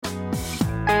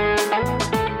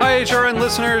HRN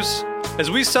listeners.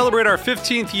 As we celebrate our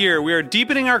 15th year, we are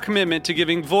deepening our commitment to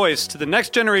giving voice to the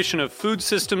next generation of food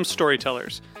systems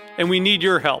storytellers, and we need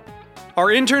your help. Our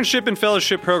internship and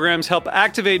fellowship programs help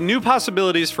activate new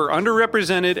possibilities for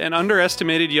underrepresented and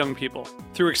underestimated young people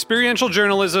through experiential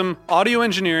journalism, audio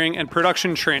engineering, and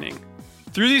production training.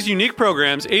 Through these unique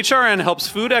programs, HRN helps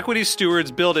food equity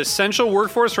stewards build essential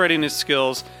workforce readiness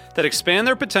skills that expand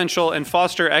their potential and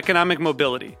foster economic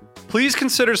mobility. Please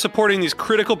consider supporting these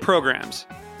critical programs.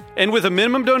 And with a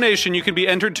minimum donation, you can be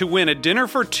entered to win a dinner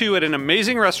for two at an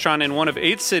amazing restaurant in one of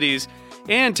 8 cities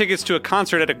and tickets to a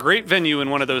concert at a great venue in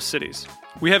one of those cities.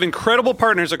 We have incredible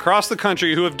partners across the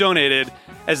country who have donated,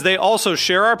 as they also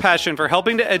share our passion for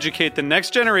helping to educate the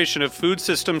next generation of food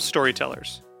systems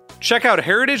storytellers. Check out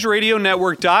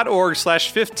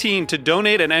heritageradionetwork.org/15 to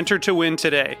donate and enter to win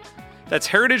today. That's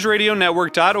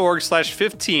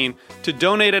heritageradionetwork.org/15 to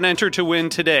donate and enter to win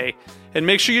today. And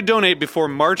make sure you donate before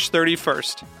March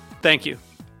 31st. Thank you.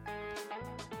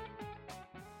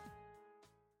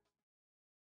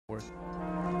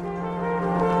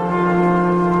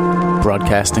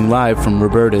 Broadcasting live from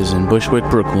Roberta's in Bushwick,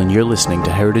 Brooklyn, you're listening to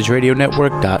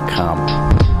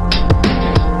heritageradionetwork.com.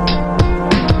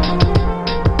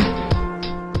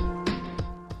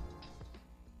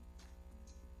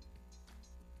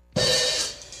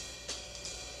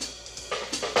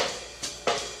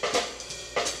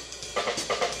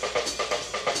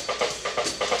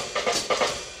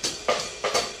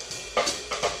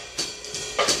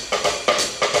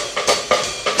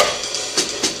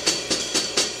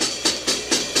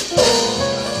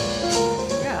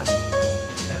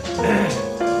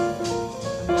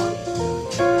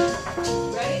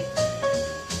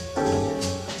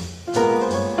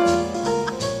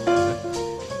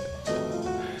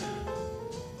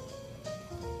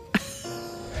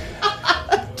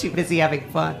 Too busy having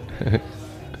fun.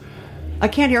 I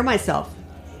can't hear myself.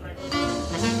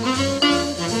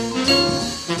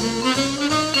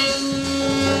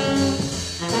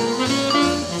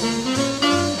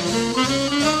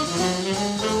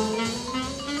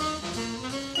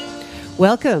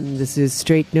 Welcome. This is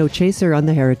Straight No Chaser on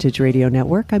the Heritage Radio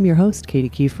Network. I'm your host, Katie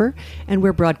Kiefer, and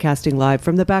we're broadcasting live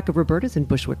from the back of Roberta's in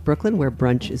Bushwick, Brooklyn, where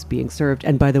brunch is being served.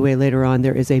 And by the way, later on,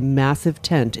 there is a massive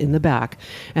tent in the back,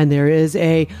 and there is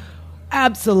a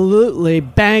absolutely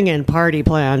banging party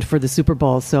planned for the Super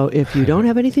Bowl. So if you don't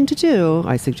have anything to do,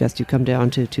 I suggest you come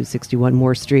down to 261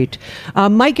 Moore Street.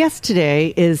 My guest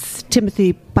today is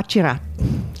Timothy Pachirat,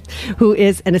 who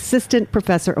is an assistant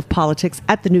professor of politics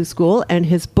at the New School, and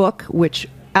his book, which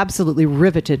absolutely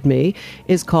riveted me,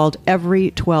 is called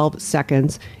Every 12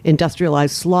 Seconds,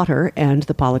 Industrialized Slaughter and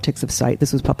the Politics of Sight.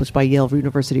 This was published by Yale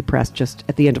University Press just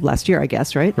at the end of last year, I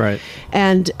guess, right? Right.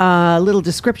 And a little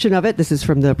description of it, this is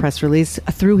from the press release,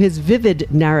 through his vivid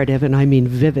narrative, and I mean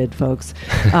vivid, folks,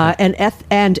 and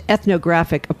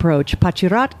ethnographic approach,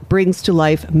 Pachirat brings to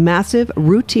life massive,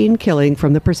 routine killing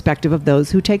from the perspective of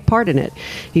those who take part in it.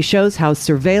 He shows how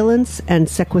surveillance and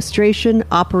sequestration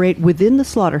operate within the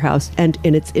slaughterhouse and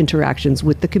in its interactions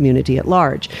with the community at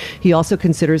large. He also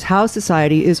considers how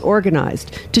society is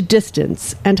organized to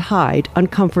distance and hide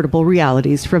uncomfortable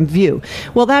realities from view.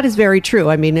 Well, that is very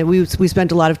true. I mean, we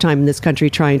spend a lot of time in this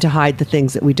country trying to hide the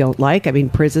things that we don't like. I mean,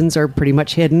 prisons are pretty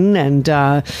much hidden, and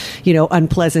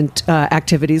unpleasant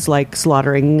activities like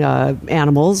slaughtering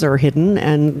animals are hidden,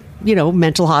 and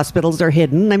mental hospitals are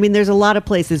hidden. I mean, there's a lot of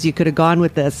places you could have gone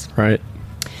with this. Right.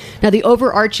 Now, the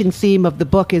overarching theme of the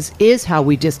book is how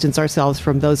we distance ourselves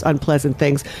from those unpleasant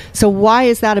things. So why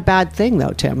is that a bad thing,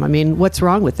 though, Tim? I mean, what's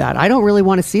wrong with that? I don't really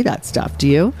want to see that stuff. Do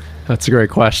you? That's a great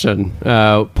question.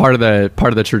 Part of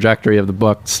the trajectory of the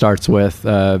book starts with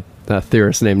a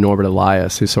theorist named Norbert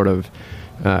Elias, who sort of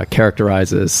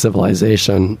characterizes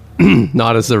civilization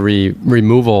not as the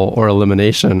removal or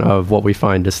elimination of what we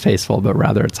find distasteful, but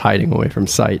rather it's hiding away from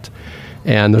sight.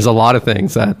 And there's a lot of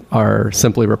things that are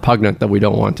simply repugnant that we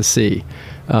don't want to see.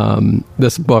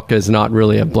 This book is not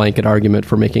really a blanket argument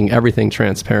for making everything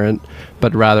transparent,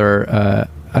 but rather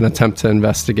an attempt to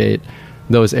investigate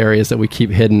those areas that we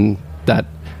keep hidden that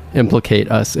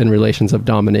implicate us in relations of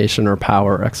domination or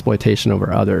power or exploitation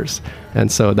over others.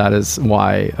 And so that is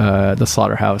why the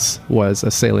slaughterhouse was a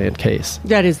salient case.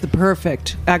 That is the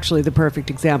perfect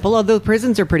example, although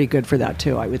prisons are pretty good for that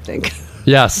too, I would think.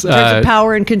 Yes. In terms of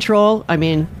power and control, I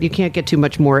mean, you can't get too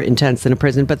much more intense than a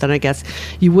prison, but then I guess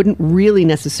you wouldn't really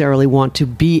necessarily want to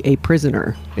be a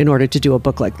prisoner in order to do a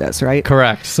book like this, right?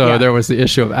 Correct. So there was the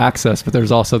issue of access, but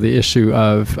there's also the issue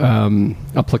of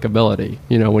applicability.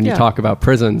 When you talk about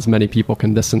prisons, many people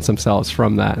can distance themselves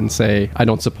from that and say, I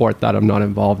don't support that, I'm not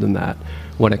involved in that.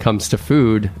 when it comes to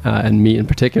food and meat in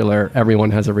particular, everyone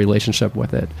has a relationship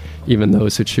with it. Even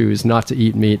those who choose not to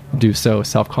eat meat do so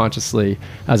self-consciously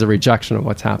as a rejection of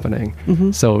what's happening.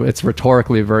 So it's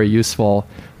rhetorically very useful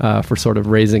for sort of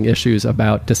raising issues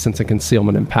about distance and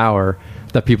concealment and power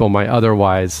that people might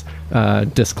otherwise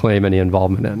disclaim any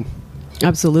involvement in.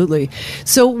 Absolutely.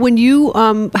 So when you,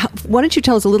 why don't you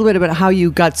tell us a little bit about how you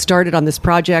got started on this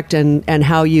project and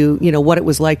how you what it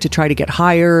was like to try to get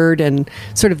hired and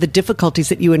sort of the difficulties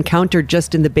that you encountered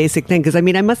just in the basic thing? Because I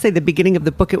mean, I must say the beginning of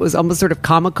the book, it was almost sort of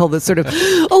comical, the sort of,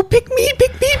 oh, pick me,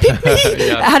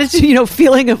 attitude,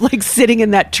 feeling of like sitting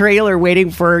in that trailer waiting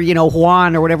for,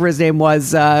 Juan or whatever his name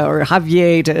was, or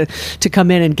Javier to come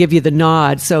in and give you the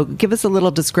nod. So give us a little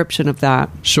description of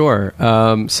that. Sure.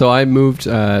 So I moved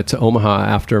to Omaha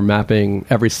after mapping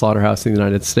every slaughterhouse in the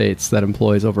United States that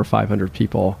employs over 500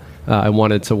 people. I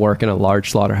wanted to work in a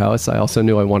large slaughterhouse. I also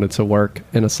knew I wanted to work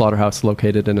in a slaughterhouse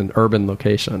located in an urban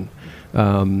location.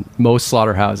 Most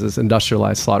slaughterhouses,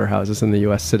 industrialized slaughterhouses in the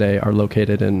U.S. today, are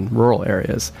located in rural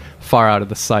areas, far out of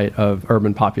the sight of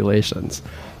urban populations.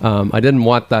 I didn't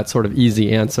want that sort of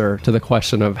easy answer to the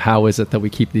question of how is it that we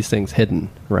keep these things hidden,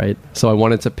 right? So I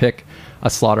wanted to pick a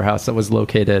slaughterhouse that was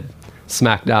located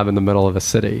smack dab in the middle of a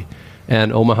city.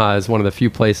 And Omaha is one of the few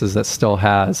places that still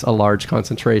has a large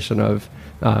concentration of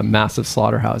massive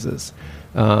slaughterhouses.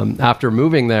 After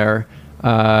moving there,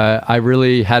 I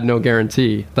really had no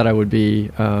guarantee that I would be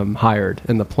hired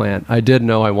in the plant. I did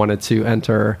know I wanted to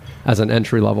enter as an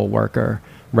entry-level worker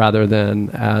rather than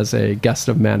as a guest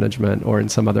of management or in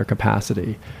some other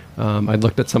capacity. I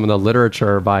looked at some of the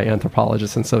literature by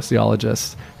anthropologists and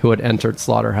sociologists who had entered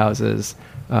slaughterhouses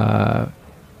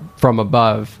from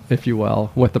above, if you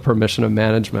will, with the permission of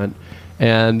management.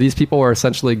 And these people were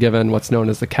essentially given what's known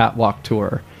as the catwalk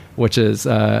tour, which is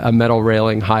a metal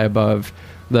railing high above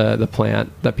the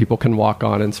plant that people can walk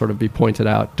on and sort of be pointed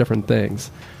out different things.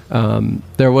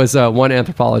 There was one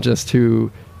anthropologist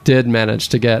who did manage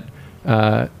to get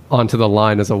onto the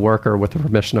line as a worker with the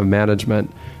permission of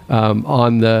management,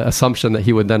 on the assumption that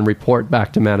he would then report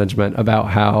back to management about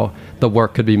how the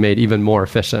work could be made even more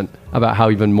efficient, about how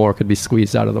even more could be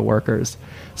squeezed out of the workers.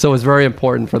 So it was very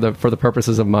important for the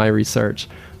purposes of my research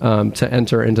to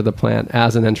enter into the plant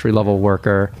as an entry-level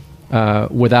worker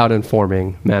without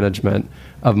informing management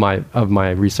of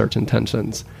my research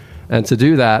intentions. And to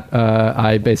do that,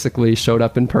 I basically showed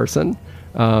up in person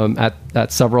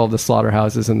at several of the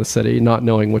slaughterhouses in the city, not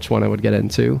knowing which one I would get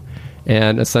into,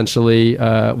 and essentially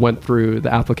went through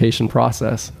the application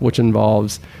process, which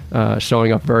involves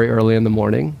showing up very early in the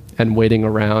morning and waiting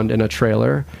around in a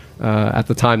trailer. At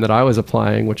the time that I was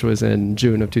applying, which was in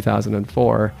June of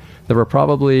 2004, there were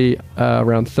probably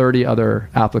around 30 other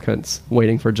applicants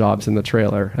waiting for jobs in the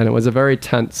trailer. And it was a very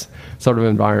tense sort of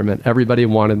environment. Everybody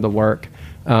wanted the work,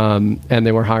 and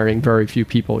they were hiring very few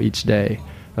people each day.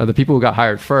 The people who got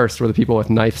hired first were the people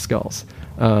with knife skills.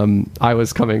 I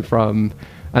was coming from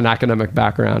an academic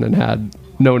background and had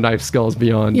no knife skills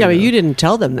beyond... Yeah, but you didn't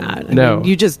tell them that. I mean,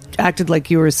 you just acted like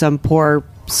you were some poor,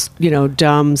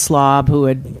 dumb slob who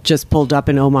had just pulled up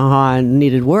in Omaha and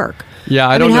needed work. Yeah,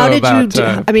 I don't know about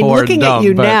looking at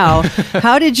you now,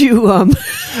 how did you,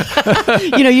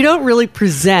 you don't really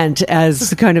present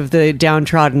as kind of the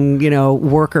downtrodden,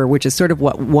 worker, which is sort of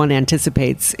what one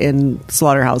anticipates in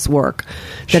slaughterhouse work.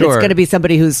 That it's going to be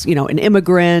somebody who's, an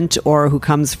immigrant or who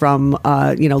comes from,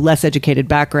 less educated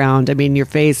background. I mean, your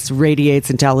face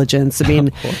radiates intelligence. I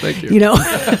mean, well, thank you.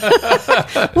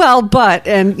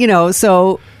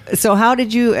 So how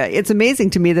did you, it's amazing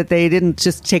to me that they didn't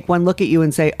just take one look at you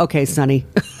and say, okay, Sonny.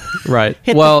 Right.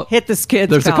 hit the skids.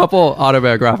 There's pal. a couple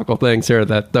autobiographical things here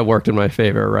that worked in my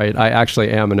favor, right? I actually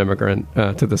am an immigrant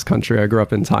to this country. I grew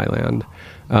up in Thailand.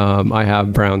 I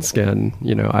have brown skin.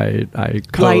 I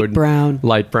code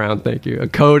light brown. Thank you. I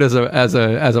code as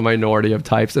a minority of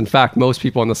types. In fact, most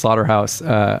people in the slaughterhouse,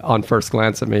 on first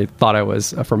glance at me, thought I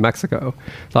was from Mexico,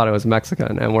 thought I was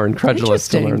Mexican, and were incredulous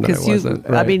to learn that I wasn't.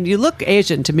 Right? I mean, you look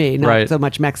Asian to me, not right. so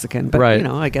much Mexican, but right.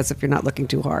 I guess if you're not looking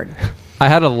too hard. I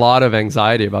had a lot of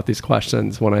anxiety about these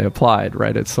questions when I applied,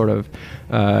 right? It's sort of,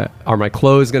 are my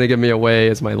clothes going to give me away?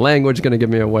 Is my language going to give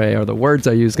me away? Are the words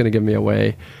I use going to give me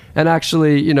away? And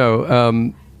actually,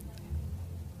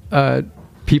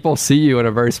 people see you in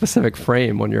a very specific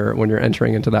frame when you're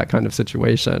entering into that kind of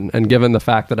situation. And given the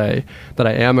fact that I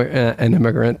am an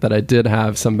immigrant, that I did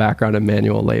have some background in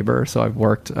manual labor, so I've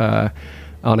worked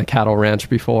on a cattle ranch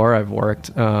before. I've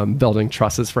worked building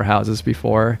trusses for houses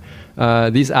before.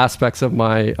 These aspects of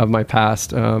my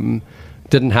past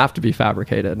didn't have to be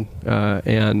fabricated,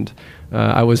 and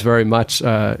I was very much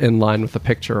in line with the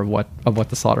picture of what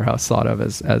the slaughterhouse thought of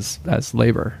as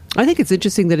labor. I think it's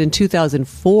interesting that in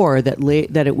 2004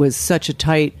 that it was such a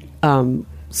tight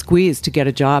squeeze to get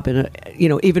a job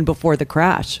even before the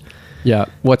crash. Yeah.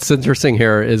 What's interesting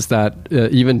here is that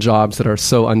even jobs that are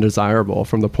so undesirable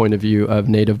from the point of view of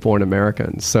native-born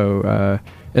Americans. So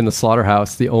in the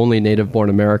slaughterhouse, the only native-born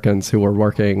Americans who were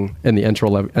working in the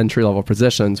entry-level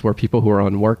positions were people who were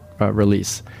on work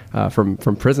release from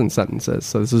prison sentences.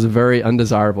 So this was a very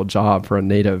undesirable job for a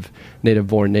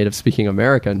native-born, native-speaking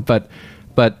American. But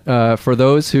for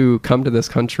those who come to this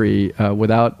country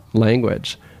without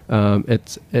language,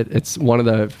 it's one of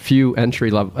the few entry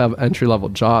level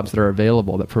jobs that are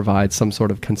available that provide some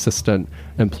sort of consistent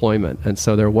employment, and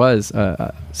so there was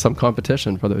some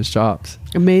competition for those jobs.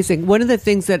 Amazing. One of the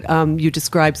things that you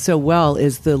described so well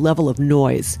is the level of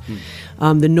noise.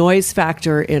 The noise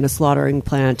factor in a slaughtering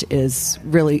plant is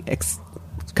really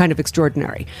kind of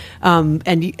extraordinary, and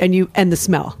the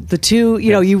smell. The two,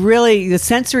 the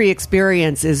sensory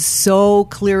experience is so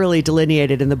clearly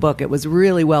delineated in the book. It was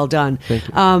really well done. Thank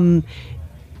you.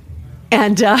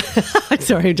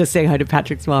 Sorry, I'm just saying hi to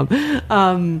Patrick's mom.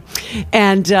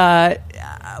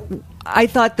 I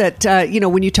thought that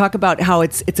when you talk about how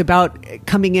it's about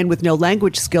coming in with no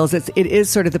language skills, it is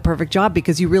sort of the perfect job,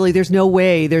 because there's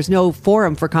no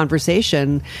forum for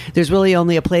conversation. There's really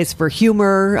only a place for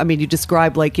humor. I mean, you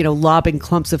describe lobbing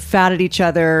clumps of fat at each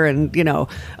other and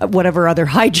whatever other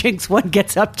hijinks one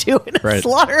gets up to in a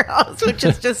slaughterhouse, which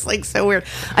is just so weird.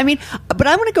 I mean, but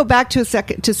I want to go back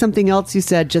to something else you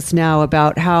said just now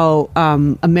about how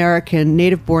American,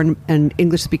 native-born and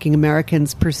English-speaking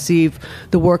Americans perceive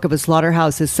the work of a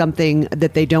slaughterhouse is something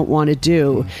that they don't want to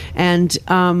do. And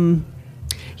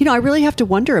I really have to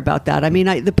wonder about that. I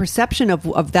mean, the perception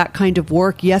of that kind of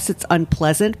work, yes, it's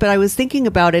unpleasant, but I was thinking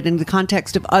about it in the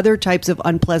context of other types of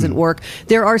unpleasant work.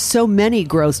 There are so many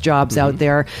gross jobs out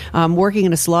there. Working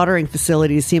in a slaughtering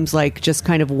facility seems like just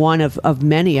kind of one of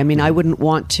many. I mean, I wouldn't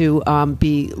want to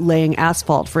be laying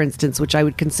asphalt, for instance, which I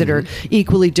would consider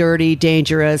equally dirty,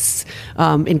 dangerous,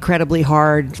 incredibly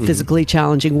hard, physically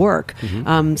challenging work.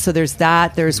 So there's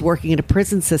that. There's working in a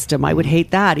prison system. I would hate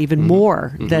that even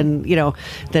more than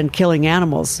killing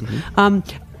animals.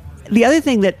 The other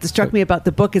thing that struck me about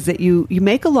the book is that you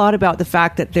make a lot about the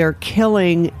fact that they're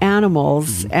killing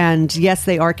animals, and yes,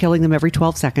 they are killing them every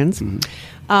 12 seconds.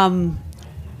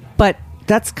 But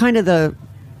that's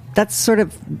that's sort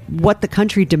of what the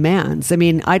country demands. I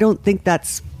mean, I don't think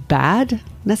that's bad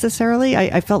necessarily.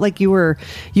 I felt like you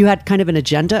had kind of an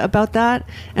agenda about that,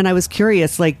 and I was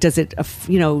curious, does it,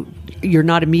 you're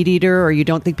not a meat eater, or you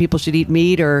don't think people should eat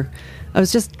meat, or I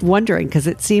was just wondering, because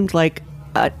it seemed like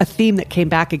a theme that came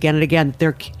back again and again.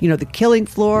 They're, the killing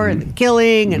floor and the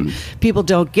killing, and people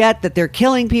don't get that they're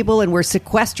killing people, and we're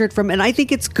sequestered from. And I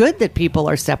think it's good that people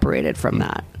are separated from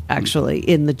that, actually,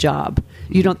 in the job.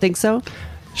 You don't think so?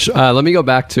 Let me go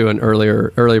back to an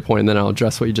earlier point, and then I'll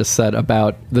address what you just said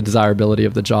about the desirability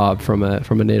of the job from a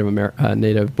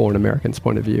native-born American's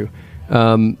point of view.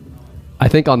 I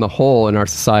think on the whole in our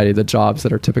society, the jobs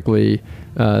that are typically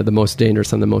the most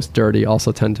dangerous and the most dirty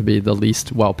also tend to be the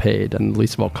least well paid and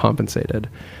least well compensated.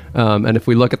 And if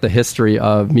we look at the history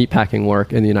of meatpacking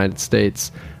work in the United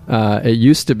States, it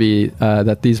used to be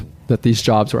that these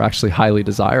jobs were actually highly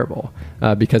desirable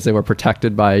because they were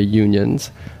protected by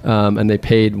unions, and they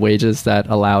paid wages that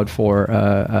allowed for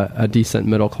a decent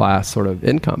middle class sort of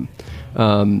income.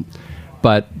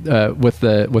 But with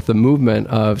the movement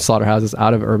of slaughterhouses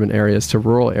out of urban areas to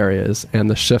rural areas,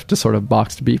 and the shift to sort of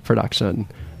boxed beef production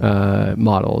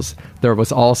models, there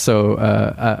was also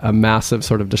a massive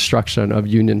sort of destruction of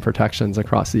union protections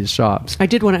across these shops. I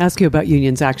did want to ask you about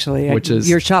unions, actually.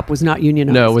 Your shop was not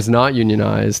unionized. No, it was not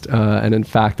unionized, and in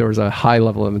fact, there was a high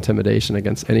level of intimidation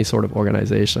against any sort of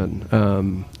organization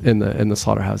in the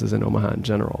slaughterhouses in Omaha in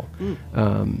general.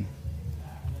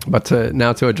 But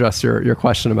to address your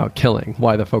question about killing,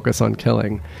 why the focus on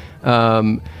killing,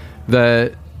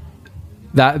 that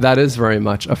is very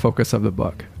much a focus of the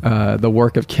book. The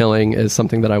work of killing is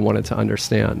something that I wanted to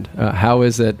understand.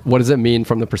 What does it mean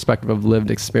from the perspective of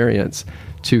lived experience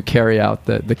to carry out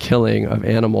the killing of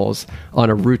animals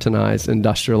on a routinized,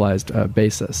 industrialized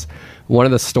basis? One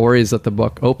of the stories that the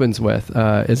book opens with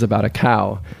is about a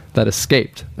cow that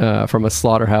escaped from a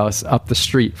slaughterhouse up the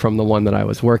street from the one that I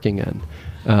was working in.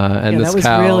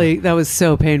 That was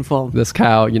so painful. This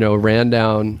cow, ran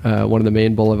down one of the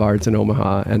main boulevards in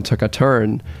Omaha and took a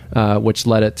turn, which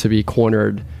led it to be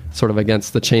cornered sort of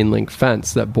against the chain link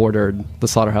fence that bordered the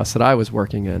slaughterhouse that I was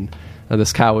working in.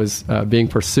 This cow was being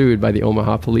pursued by the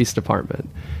Omaha Police Department.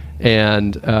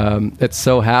 And it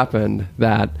so happened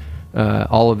that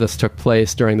all of this took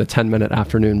place during the 10-minute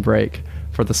afternoon break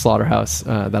for the slaughterhouse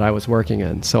that I was working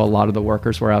in. So a lot of the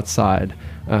workers were outside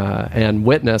and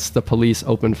witnessed the police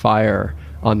open fire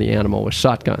on the animal with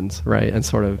shotguns, right, and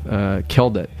sort of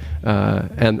killed it.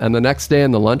 And the next day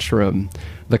in the lunchroom,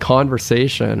 the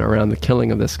conversation around the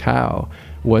killing of this cow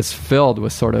was filled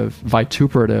with sort of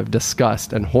vituperative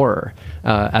disgust and horror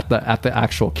at the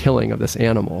actual killing of this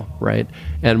animal, right?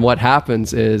 And what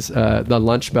happens is the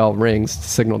lunch bell rings to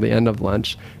signal the end of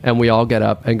lunch, and we all get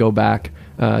up and go back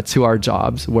to our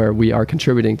jobs, where we are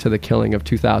contributing to the killing of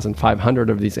 2,500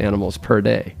 of these animals per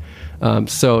day.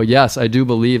 So yes, I do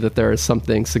believe that there is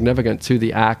something significant to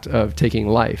the act of taking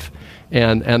life,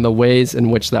 and the ways in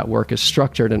which that work is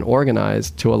structured and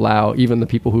organized to allow even the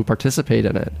people who participate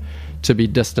in it to be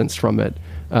distanced from it,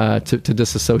 to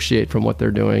disassociate from what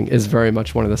they're doing, is very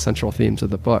much one of the central themes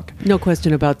of the book. No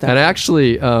question about that. And I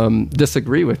actually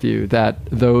disagree with you that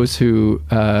those who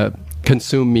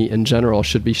consume meat in general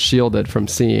should be shielded from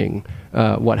seeing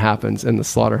what happens in the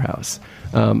slaughterhouse.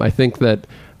 I think that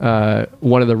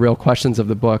one of the real questions of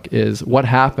the book is what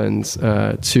happens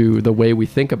to the way we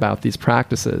think about these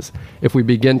practices if we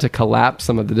begin to collapse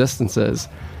some of the distances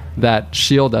that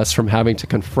shield us from having to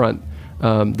confront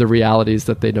the realities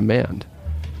that they demand.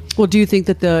 Well, do you think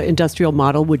that the industrial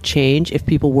model would change if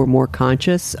people were more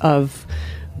conscious of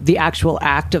the actual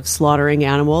act of slaughtering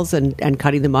animals and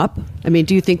cutting them up? I mean,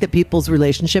 do you think that people's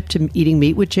relationship to eating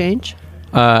meat would change?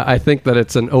 I think that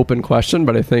it's an open question,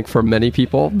 but I think for many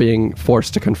people, being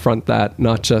forced to confront that,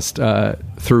 not just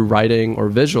through writing or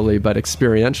visually, but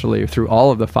experientially through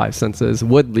all of the five senses,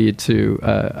 would lead to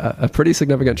a pretty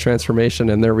significant transformation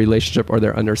in their relationship or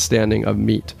their understanding of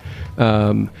meat.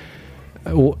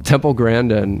 Temple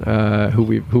Grandin,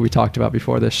 who we talked about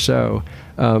before this show,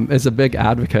 is a big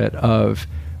advocate of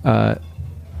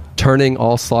turning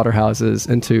all slaughterhouses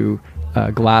into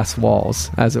glass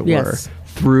walls, as it were,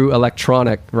 through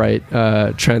electronic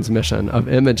transmission of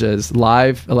images,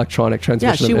 live electronic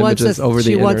transmission of images over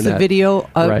the internet. She wants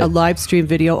a live stream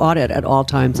video audit at all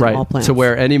times on all plants. To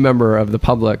where any member of the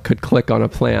public could click on a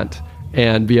plant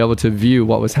and be able to view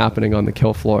what was happening on the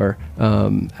kill floor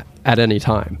at any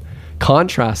time.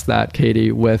 Contrast that,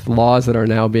 Katie, with laws that are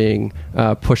now being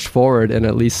pushed forward in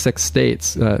at least 6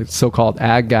 states, so-called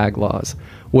ag-gag laws,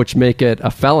 which make it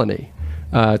a felony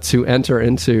to enter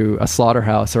into a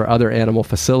slaughterhouse or other animal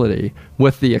facility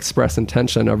with the express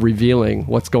intention of revealing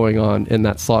what's going on in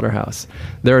that slaughterhouse.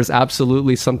 There is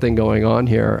absolutely something going on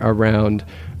here around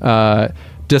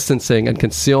distancing and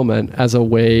concealment as a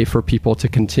way for people to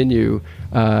continue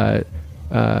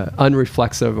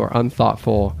unreflexive or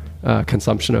unthoughtful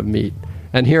consumption of meat.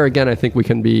 And here again, I think we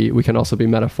can also be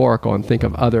metaphorical and think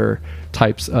of other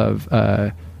types of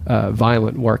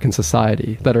violent work in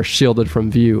society that are shielded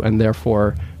from view and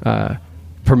therefore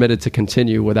permitted to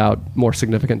continue without more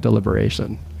significant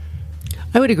deliberation.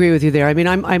 I would agree with you there. I mean,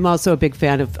 I'm also a big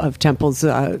fan of Temple's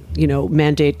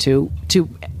mandate to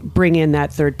bring in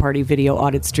that third-party video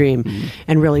audit stream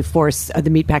and really force the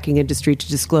meatpacking industry to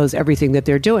disclose everything that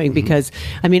they're doing. Because,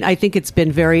 I mean, I think it's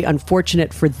been very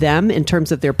unfortunate for them in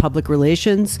terms of their public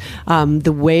relations,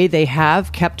 the way they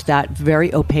have kept that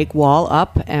very opaque wall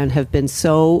up and have been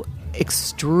so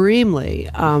extremely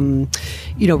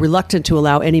reluctant to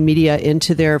allow any media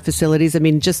into their facilities. I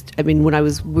mean,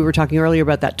 we were talking earlier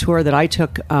about that tour that I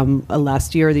took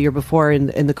last year or the year before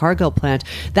in the Cargill plant.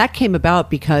 That came about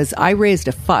because I raised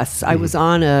a fuss. I was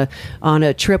on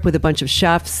a trip with a bunch of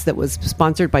chefs that was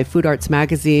sponsored by Food Arts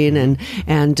magazine,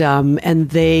 and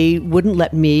they wouldn't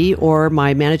let me or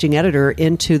my managing editor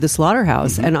into the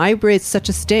slaughterhouse, and I raised such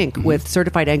a stink with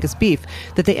certified Angus beef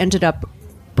that they ended up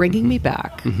bringing me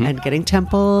back and getting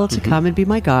Temple to come and be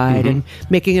my guide and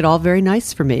making it all very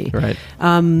nice for me. Right.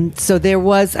 So there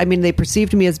was, they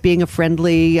perceived me as being a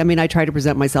friendly, I try to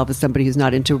present myself as somebody who's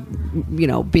not into,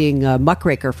 being a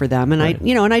muckraker for them. And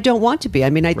I don't want to be.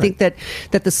 I think that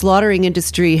the slaughtering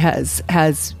industry has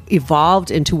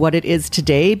evolved into what it is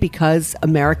today because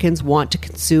Americans want to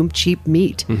consume cheap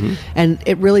meat. And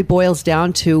it really boils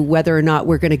down to whether or not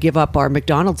we're going to give up our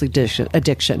McDonald's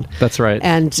addiction. That's right.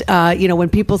 And, when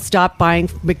people stop buying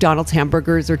McDonald's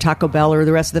hamburgers or Taco Bell or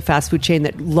the rest of the fast food chain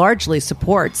that largely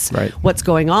supports what's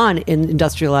going on in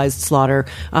industrialized slaughter,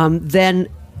 then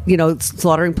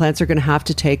slaughtering plants are going to have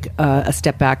to take a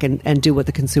step back and do what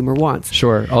the consumer wants.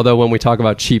 Sure. Although when we talk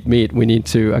about cheap meat, we need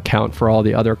to account for all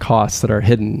the other costs that are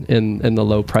hidden in the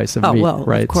low price of meat,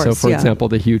 right? Of course, so, for example,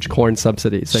 the huge corn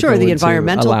subsidies that sure, go the into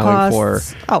environmental allowing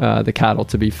costs. for the cattle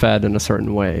to be fed in a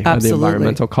certain way. Absolutely. The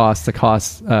environmental costs, the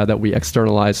costs that we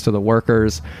externalize to the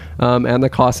workers, and the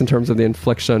costs in terms of the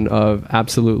infliction of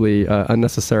absolutely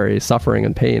unnecessary suffering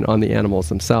and pain on the animals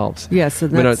themselves. Yes,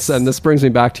 and this brings me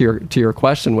back to your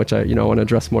question, which I want to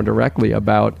address more directly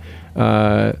about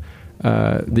the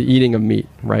eating of meat,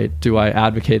 right? Do I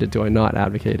advocate it? Do I not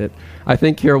advocate it? I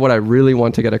think here what I really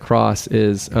want to get across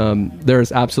is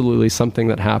there's absolutely something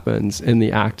that happens in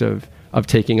the act of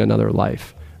taking another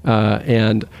life.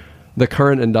 And the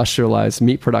current industrialized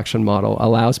meat production model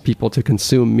allows people to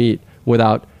consume meat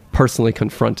without personally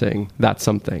confronting that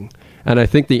something. And I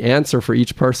think the answer for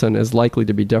each person is likely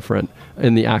to be different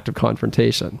in the act of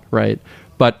confrontation, right?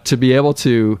 But to be able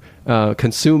to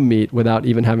consume meat without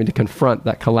even having to confront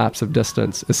that collapse of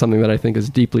distance is something that I think is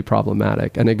deeply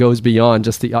problematic. And it goes beyond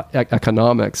just the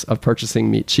economics of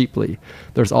purchasing meat cheaply.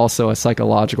 There's also a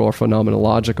psychological or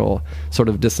phenomenological sort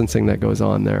of distancing that goes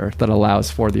on there that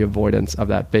allows for the avoidance of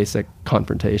that basic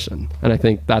confrontation. And I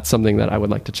think that's something that I would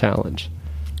like to challenge.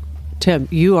 Tim,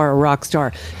 you are a rock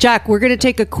star. Jack, we're going to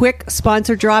take a quick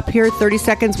sponsor drop here, 30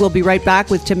 seconds. We'll be right back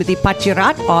with Timothy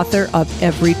Pachirat, author of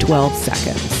Every 12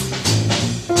 Seconds.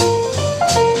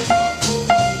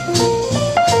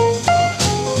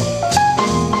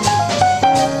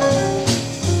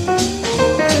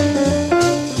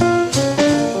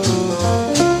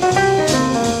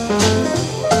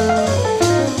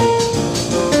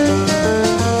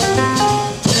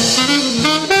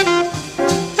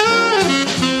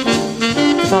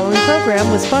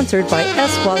 Was sponsored by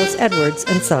S. Wallace Edwards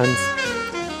and Sons.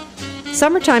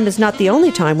 Summertime is not the only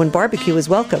time when barbecue is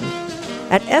welcome.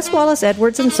 At S. Wallace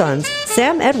Edwards and Sons,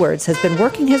 Sam Edwards has been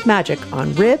working his magic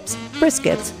on ribs,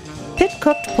 briskets,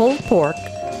 pit-cooked pulled pork,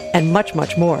 and much,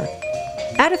 much more.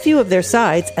 Add a few of their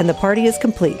sides and the party is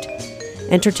complete.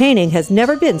 Entertaining has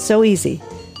never been so easy.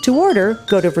 To order,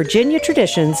 go to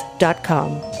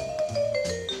virginiatraditions.com.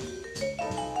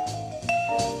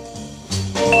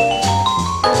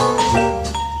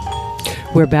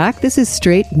 We're back. This is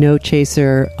Straight No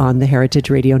Chaser on the Heritage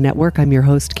Radio Network. I'm your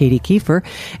host, Katie Kiefer.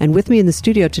 And with me in the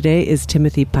studio today is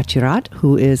Timothy Pachirat,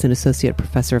 who is an associate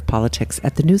professor of politics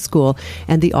at the New School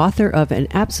and the author of an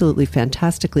absolutely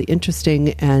fantastically interesting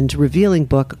and revealing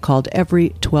book called Every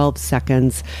 12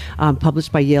 Seconds,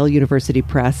 published by Yale University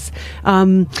Press.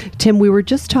 Tim, we were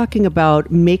just talking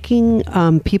about making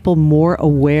people more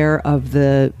aware of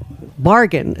the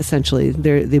bargain, essentially,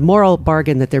 the moral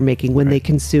bargain that they're making when they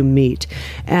consume meat.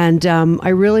 And I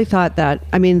really thought that,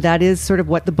 that is sort of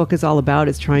what the book is all about,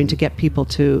 is trying to get people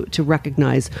to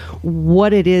recognize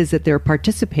what it is that they're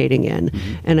participating in.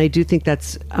 Mm-hmm. And I do think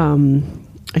that's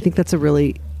a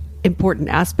really important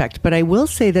aspect. But I will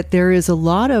say that there is a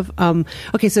lot of, so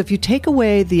if you take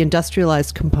away the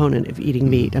industrialized component of eating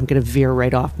meat, I'm going to veer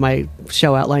right off my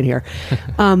show outline here.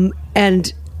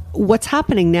 And what's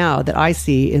happening now that I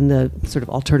see in the sort of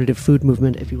alternative food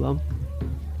movement, if you will,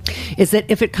 is that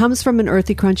if it comes from an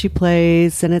earthy, crunchy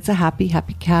place and it's a happy,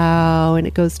 happy cow and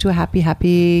it goes to a happy,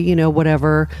 happy,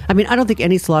 whatever. I don't think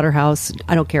any slaughterhouse,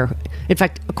 I don't care. In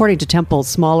fact, according to Temple,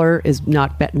 smaller is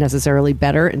not necessarily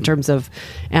better in terms of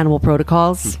animal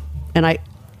protocols. And I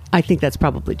think that's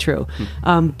probably true.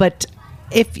 But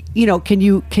if, can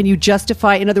you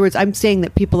justify, in other words, I'm saying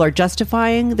that people are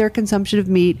justifying their consumption of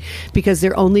meat because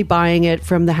they're only buying it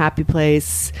from the happy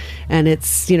place and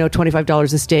it's,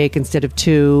 $25 a steak instead of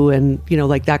 $2 and,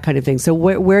 like that kind of thing. So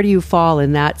where do you fall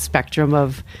in that spectrum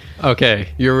of... Okay,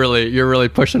 you're really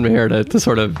pushing me here to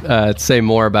sort of say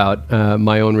more about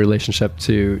my own relationship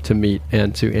to meat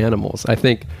and to animals. I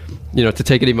think, to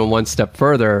take it even one step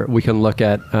further, we can look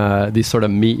at these sort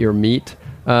of meet your meat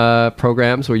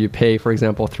programs where you pay, for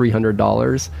example,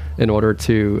 $300 in order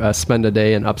to spend a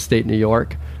day in upstate New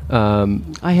York.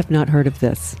 I have not heard of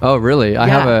this. Oh, really? I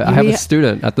have a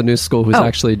student at the New School who's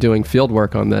actually doing field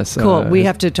work on this. Cool. We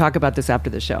have to talk about this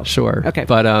after the show. Sure. Okay.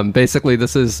 But basically,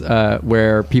 this is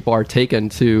where people are taken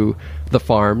to the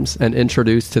farms and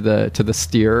introduced to the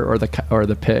steer or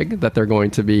the pig that they're going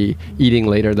to be eating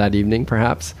later that evening,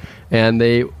 perhaps, and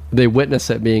they witness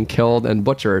it being killed and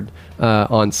butchered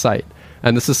on site.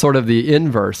 And this is sort of the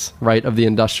inverse, right, of the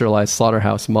industrialized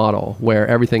slaughterhouse model, where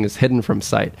everything is hidden from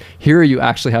sight. Here you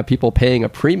actually have people paying a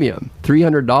premium,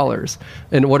 $300,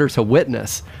 in order to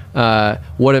witness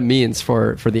what it means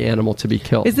for the animal to be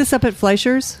killed. Is this up at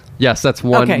Fleischer's? Yes, that's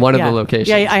one of the locations.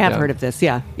 Yeah, I have heard of this.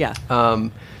 Yeah.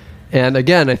 And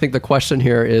again, I think the question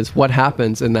here is what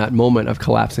happens in that moment of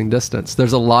collapsing distance?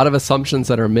 There's a lot of assumptions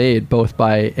that are made both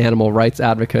by animal rights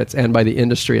advocates and by the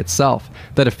industry itself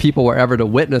that if people were ever to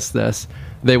witness this,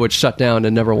 they would shut down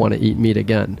and never want to eat meat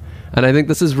again. And I think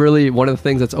this is really one of the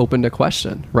things that's open to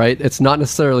question, right? It's not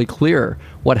necessarily clear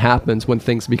what happens when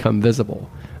things become visible.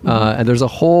 And there's a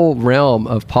whole realm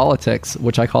of politics,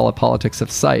 which I call a politics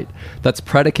of sight, that's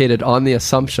predicated on the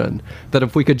assumption that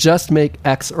if we could just make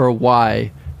X or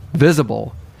Y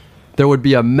visible, there would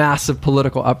be a massive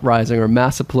political uprising or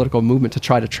massive political movement to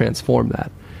try to transform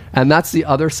that. And that's the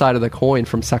other side of the coin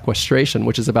from sequestration,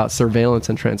 which is about surveillance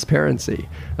and transparency.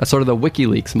 That's sort of the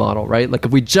WikiLeaks model, right? Like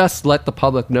if we just let the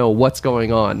public know what's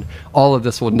going on, all of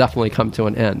this will definitely come to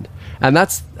an end. And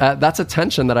that's a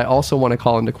tension that I also want to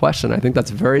call into question. I think that's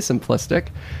very simplistic.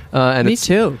 Me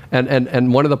too.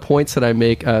 And one of the points that I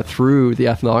make through the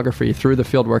ethnography, through the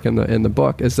fieldwork in the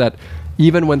book, is that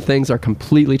even when things are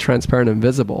completely transparent and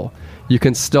visible, you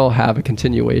can still have a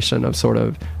continuation of sort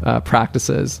of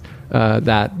practices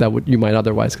that you might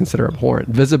otherwise consider abhorrent.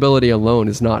 Visibility alone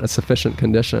is not a sufficient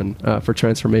condition for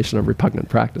transformation of repugnant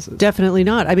practices. Definitely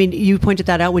not. I mean, you pointed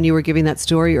that out when you were giving that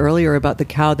story earlier about the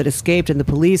cow that escaped, and the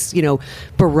police,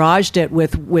 barraged it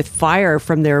with fire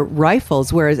from their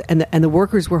rifles, whereas and the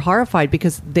workers were horrified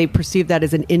because they perceived that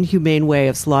as an inhumane way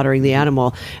of slaughtering the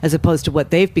animal, as opposed to what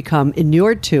they've become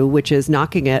inured to, which is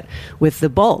knocking it with the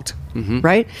bolt. Mm-hmm.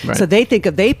 Right? So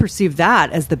they perceive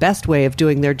that as the best way of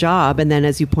doing their job. And then,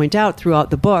 as you point out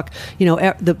throughout the book,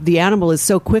 the animal is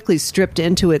so quickly stripped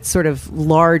into its sort of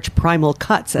large primal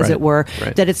cuts, as it were,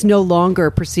 that it's no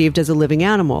longer perceived as a living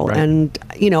animal. Right. And,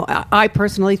 I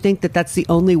personally think that that's the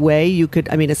only way you could,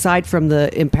 aside from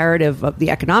the imperative of the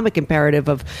economic imperative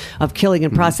of killing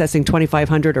and processing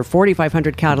 2,500 or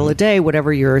 4,500 cattle a day,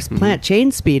 whatever your plant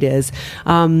chain speed is,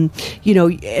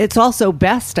 it's also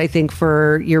best, I think,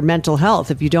 for your mental health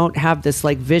if you don't have this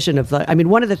vision of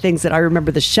one of the things that I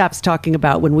remember the chefs talking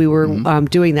about when we were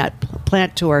doing that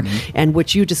plant tour, and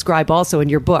which you describe also in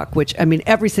your book, which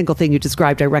every single thing you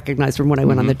described I recognized from when I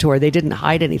went on the tour. They didn't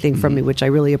hide anything from me, which I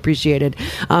really appreciated.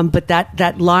 But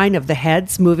that line of the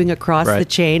heads moving across the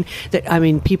chain, that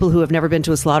people who have never been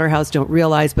to a slaughterhouse don't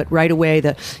realize, but right away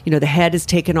the head is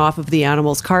taken off of the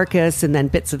animal's carcass, and then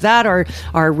bits of that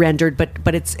are rendered,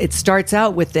 but it starts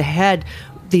out with the head,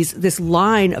 this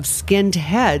line of skinned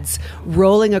heads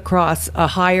rolling across a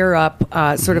higher up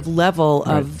sort of level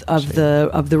of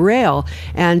the rail,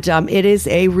 and it is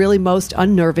a really most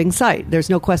unnerving sight. There's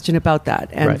no question about that.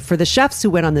 And for the chefs who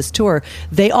went on this tour,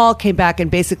 they all came back,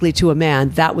 and basically to a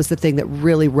man, that was the thing that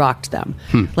really rocked them.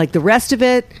 Like the rest of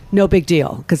it, no big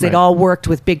deal, because they'd all worked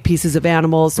with big pieces of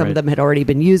animals. Some of them had already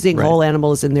been using whole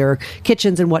animals in their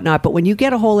kitchens and whatnot. But when you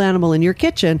get a whole animal in your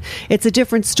kitchen, it's a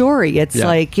different story. It's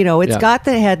it's got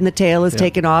the head and the tail is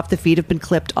taken off, the feet have been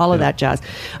clipped, all of that jazz.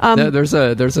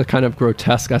 There's a kind of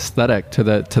grotesque aesthetic to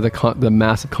the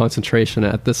massive concentration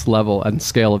at this level and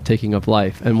scale of taking of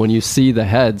life. And when you see the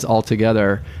heads all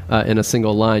together in a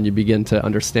single line, you begin to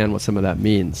understand what some of that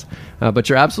means. But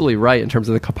you're absolutely right in terms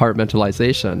of the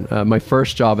compartmentalization. My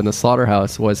first job in the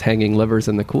slaughterhouse was hanging livers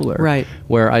in the cooler,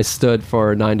 where I stood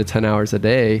for 9 to 10 hours a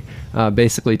day,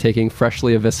 basically taking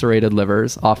freshly eviscerated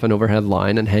livers off an overhead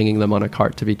line and hanging them on a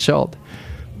cart to be chilled.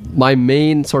 My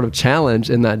main sort of challenge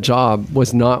in that job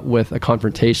was not with a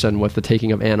confrontation with the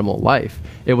taking of animal life.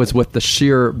 It was with the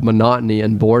sheer monotony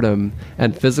and boredom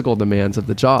and physical demands of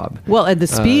the job. Well, and the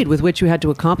speed with which you had to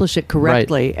accomplish it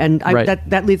correctly. And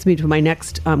that leads me to my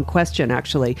next question,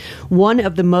 actually. One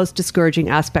of the most discouraging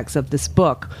aspects of this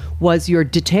book was your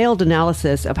detailed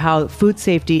analysis of how food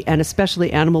safety and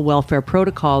especially animal welfare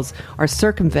protocols are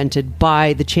circumvented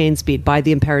by the chain speed, by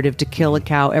the imperative to kill a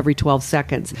cow every 12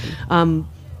 seconds.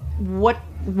 What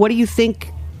do you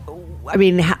think?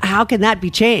 How can that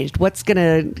be changed? What's going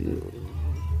to...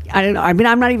 I don't know. I'm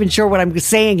not even sure what I'm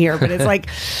saying here, but it's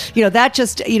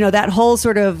that whole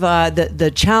sort of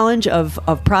the challenge of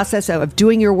process of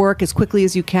doing your work as quickly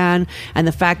as you can, and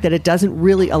the fact that it doesn't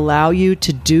really allow you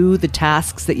to do the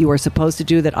tasks that you are supposed to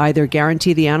do that either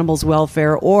guarantee the animal's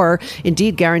welfare or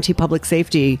indeed guarantee public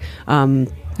safety.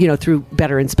 Through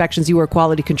better inspections. You were a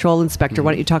quality control inspector.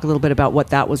 Why don't you talk a little bit about what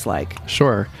that was like?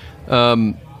 Sure.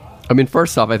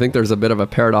 First off, I think there's a bit of a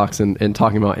paradox in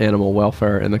talking about animal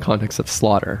welfare in the context of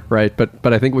slaughter, right?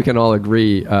 But I think we can all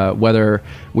agree, whether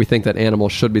we think that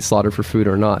animals should be slaughtered for food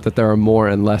or not, that there are more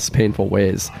and less painful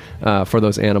ways for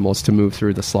those animals to move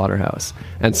through the slaughterhouse.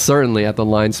 And certainly at the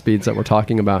line speeds that we're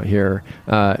talking about here,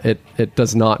 it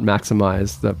does not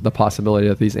maximize the possibility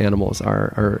that these animals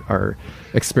are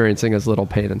experiencing as little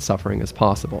pain and suffering as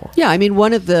possible. Yeah,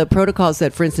 one of the protocols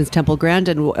that, for instance, Temple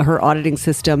Grandin, her auditing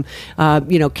system,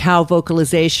 cow cow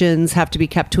vocalizations have to be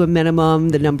kept to a minimum.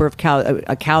 The number of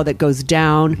a cow that goes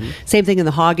down. Same thing in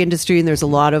the hog industry, and there's a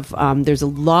lot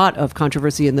of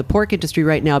controversy in the pork industry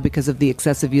right now because of the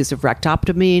excessive use of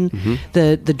ractopamine,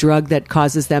 the drug that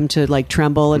causes them to like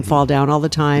tremble and fall down all the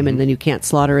time, and then you can't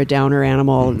slaughter a downer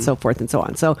animal and so forth and so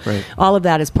on. So all of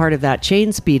that is part of that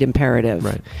chain speed imperative.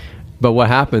 Right. But what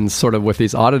happens sort of with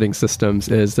these auditing systems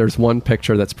is there's one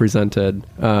picture that's presented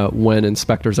when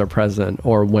inspectors are present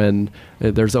or when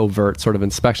there's overt sort of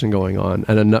inspection going on,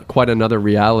 and quite another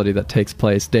reality that takes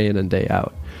place day in and day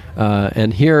out.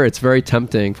 And here it's very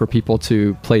tempting for people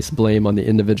to place blame on the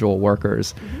individual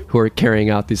workers who are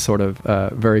carrying out these sort of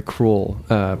very cruel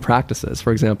practices.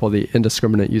 For example, the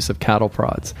indiscriminate use of cattle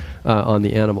prods on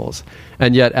the animals.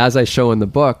 And yet, as I show in the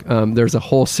book, there's a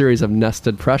whole series of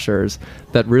nested pressures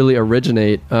that really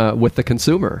originate with the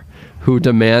consumer, who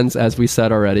demands, as we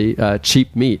said already,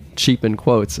 cheap meat, cheap in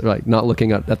quotes, like not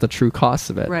looking at the true costs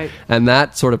of it. Right. And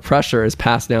that sort of pressure is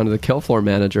passed down to the kill floor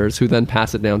managers, who then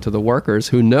pass it down to the workers,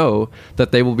 who know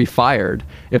that they will be fired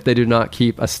if they do not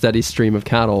keep a steady stream of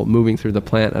cattle moving through the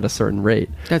plant at a certain rate.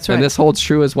 That's right. And this holds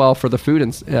true as well for the food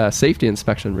and safety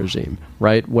inspection regime,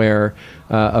 right? Where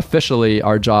officially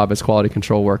our job as quality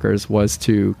control workers was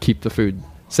to keep the food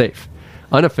safe.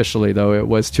 Unofficially, though, it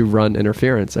was to run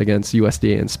interference against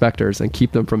USDA inspectors and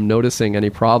keep them from noticing any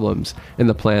problems in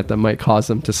the plant that might cause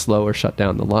them to slow or shut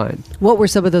down the line. What were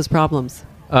some of those problems?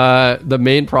 The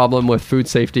main problem with food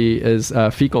safety is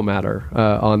fecal matter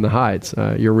on the hides.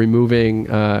 You're removing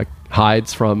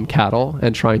hides from cattle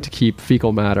and trying to keep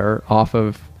fecal matter off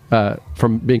of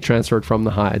from being transferred from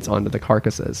the hides onto the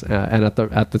carcasses, and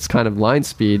at this kind of line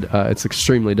speed, it's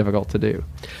extremely difficult to do.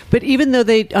 But even though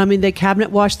they cabinet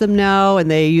wash them now,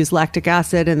 and they use lactic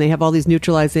acid, and they have all these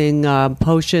neutralizing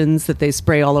potions that they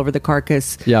spray all over the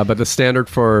carcass. Yeah, but the standard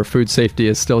for food safety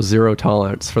is still zero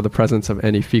tolerance for the presence of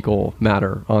any fecal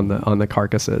matter on the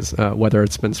carcasses, whether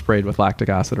it's been sprayed with lactic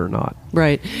acid or not.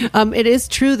 Right. It is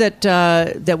true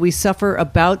that we suffer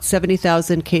about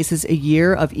 70,000 cases a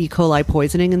year of E. coli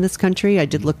poisoning in this country. I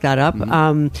did look that up.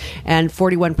 And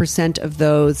 41% of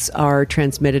those are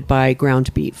transmitted by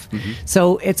ground beef.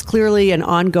 So it's clearly an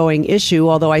ongoing issue,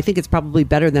 although I think it's probably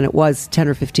better than it was 10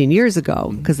 or 15 years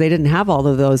ago, because they didn't have all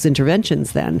of those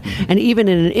interventions then. And even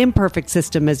in an imperfect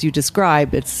system, as you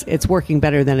describe, it's working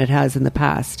better than it has in the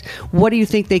past. What do you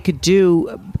think they could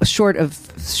do short of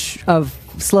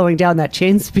slowing down that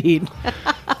chain speed?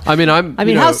 I mean,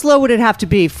 how slow would it have to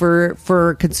be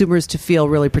for consumers to feel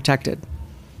really protected?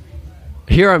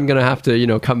 Here I'm going to have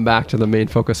to, come back to the main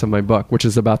focus of my book, which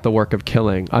is about the work of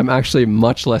killing. I'm actually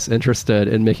much less interested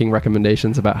in making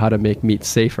recommendations about how to make meat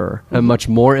safer. I'm much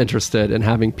more interested in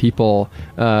having people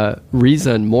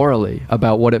reason morally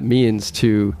about what it means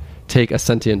to take a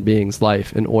sentient being's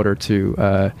life in order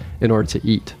to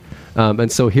eat. And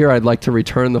so here I'd like to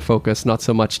return the focus not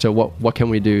so much to what can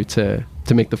we do to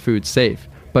make the food safe,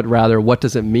 but rather what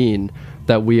does it mean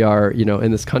that we are,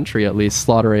 in this country at least,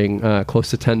 slaughtering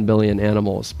close to 10 billion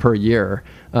animals per year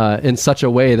in such a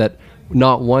way that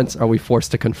not once are we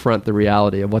forced to confront the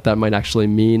reality of what that might actually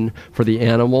mean for the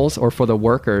animals or for the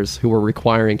workers who we're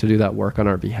requiring to do that work on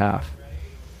our behalf.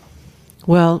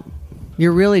 Well,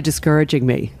 you're really discouraging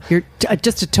me. You're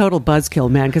just a total buzzkill,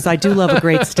 man, because I do love a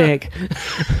great steak.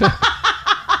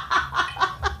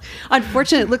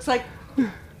 Unfortunately, it looks like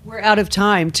we're out of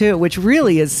time, too, which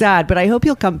really is sad, but I hope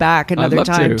you'll come back another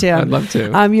time, Tim. I'd love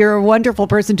to. You're a wonderful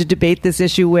person to debate this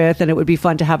issue with, and it would be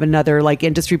fun to have another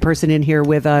industry person in here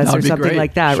with us or something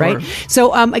like that, sure. Right?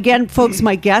 So, again, folks,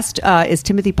 my guest is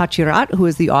Timothy Pachirat, who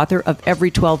is the author of Every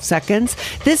 12 Seconds.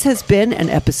 This has been an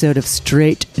episode of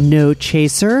Straight No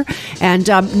Chaser. And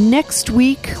next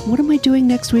week, what am I doing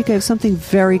next week? I have something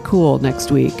very cool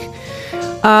next week.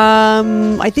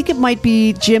 I think it might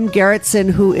be Jim Garrettson,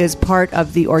 who is part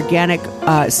of the Organic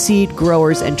Seed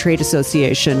Growers and Trade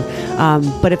Association.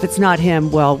 But if it's not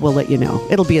him, well, we'll let you know.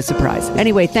 It'll be a surprise.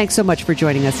 Anyway, thanks so much for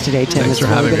joining us today, Tim. Thanks for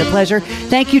having me. It's really been a pleasure.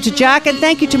 Thank you to Jack, and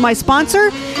thank you to my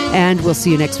sponsor. And we'll see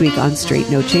you next week on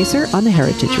Straight No Chaser on the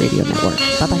Heritage Radio Network.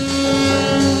 Bye-bye.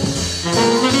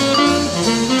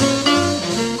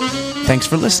 Thanks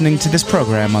for listening to this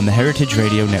program on the Heritage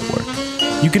Radio Network.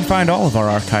 You can find all of our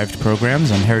archived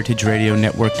programs on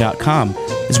heritageradionetwork.com,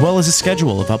 as well as a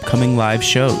schedule of upcoming live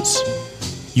shows.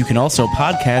 You can also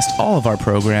podcast all of our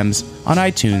programs on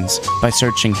iTunes by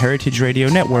searching Heritage Radio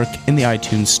Network in the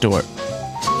iTunes Store.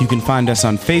 You can find us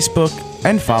on Facebook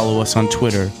and follow us on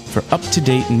Twitter for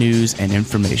up-to-date news and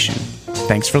information.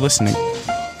 Thanks for listening.